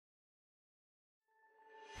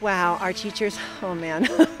Wow, our teachers, oh man.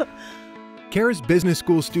 Charis Business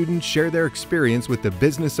School students share their experience with the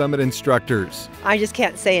Business Summit instructors. I just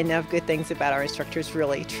can't say enough good things about our instructors,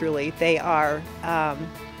 really, truly. They are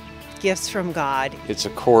gifts from God. It's a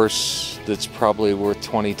course that's probably worth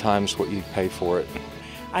 20 times what you pay for it.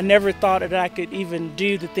 I never thought that I could even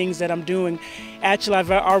do the things that I'm doing. Actually, I've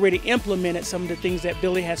already implemented some of the things that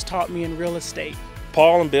Billy has taught me in real estate.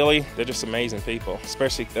 Paul and Billy, they're just amazing people,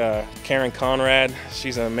 especially Karen Conrad.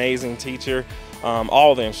 She's an amazing teacher.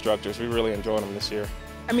 All the instructors, we really enjoyed them this year.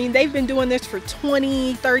 I mean, they've been doing this for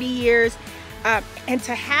 20, 30 years. And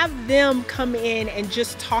to have them come in and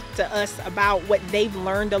just talk to us about what they've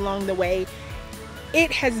learned along the way,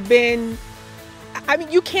 it has been, I mean,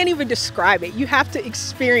 you can't even describe it. You have to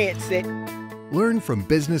experience it. Learn from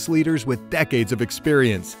business leaders with decades of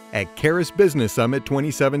experience at Charis Business Summit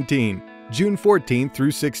 2017, June 14th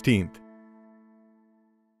through 16th.